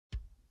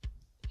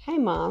Hi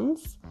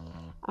moms,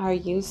 are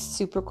you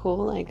super cool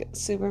like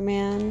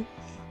Superman?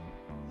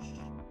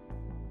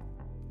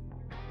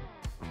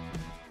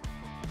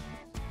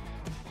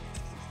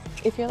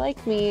 If you're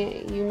like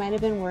me, you might have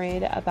been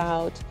worried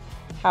about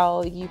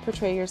how you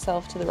portray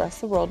yourself to the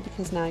rest of the world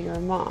because now you're a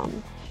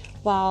mom.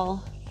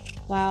 While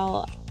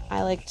while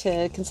I like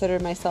to consider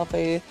myself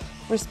a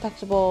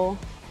respectable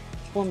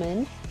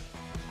woman,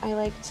 I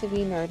like to be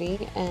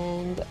nerdy,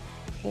 and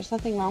there's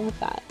nothing wrong with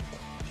that.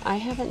 I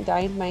haven't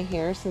dyed my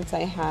hair since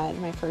I had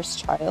my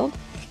first child.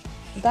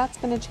 That's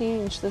going to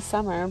change this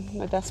summer.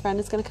 My best friend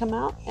is going to come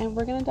out and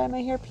we're going to dye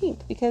my hair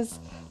pink because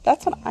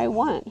that's what I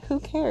want. Who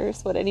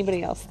cares what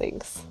anybody else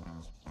thinks?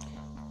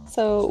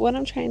 So, what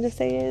I'm trying to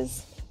say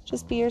is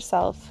just be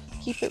yourself,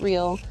 keep it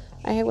real.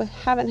 I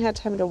haven't had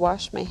time to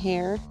wash my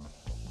hair,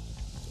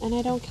 and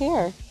I don't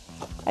care.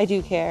 I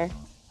do care,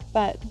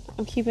 but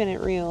I'm keeping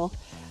it real.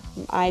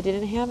 I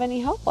didn't have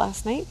any help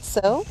last night,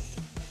 so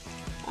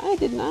I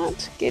did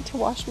not get to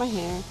wash my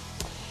hair.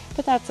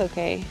 But that's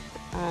okay.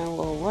 I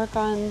will work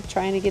on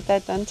trying to get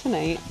that done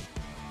tonight.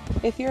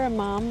 If you're a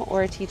mom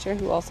or a teacher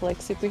who also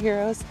likes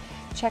superheroes,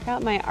 check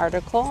out my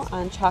article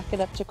on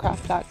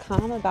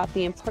chalkituptocraft.com about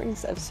the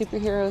importance of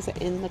superheroes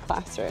in the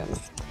classroom.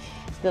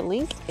 The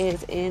link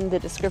is in the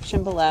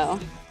description below.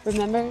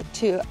 Remember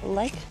to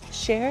like,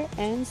 share,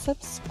 and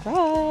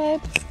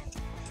subscribe.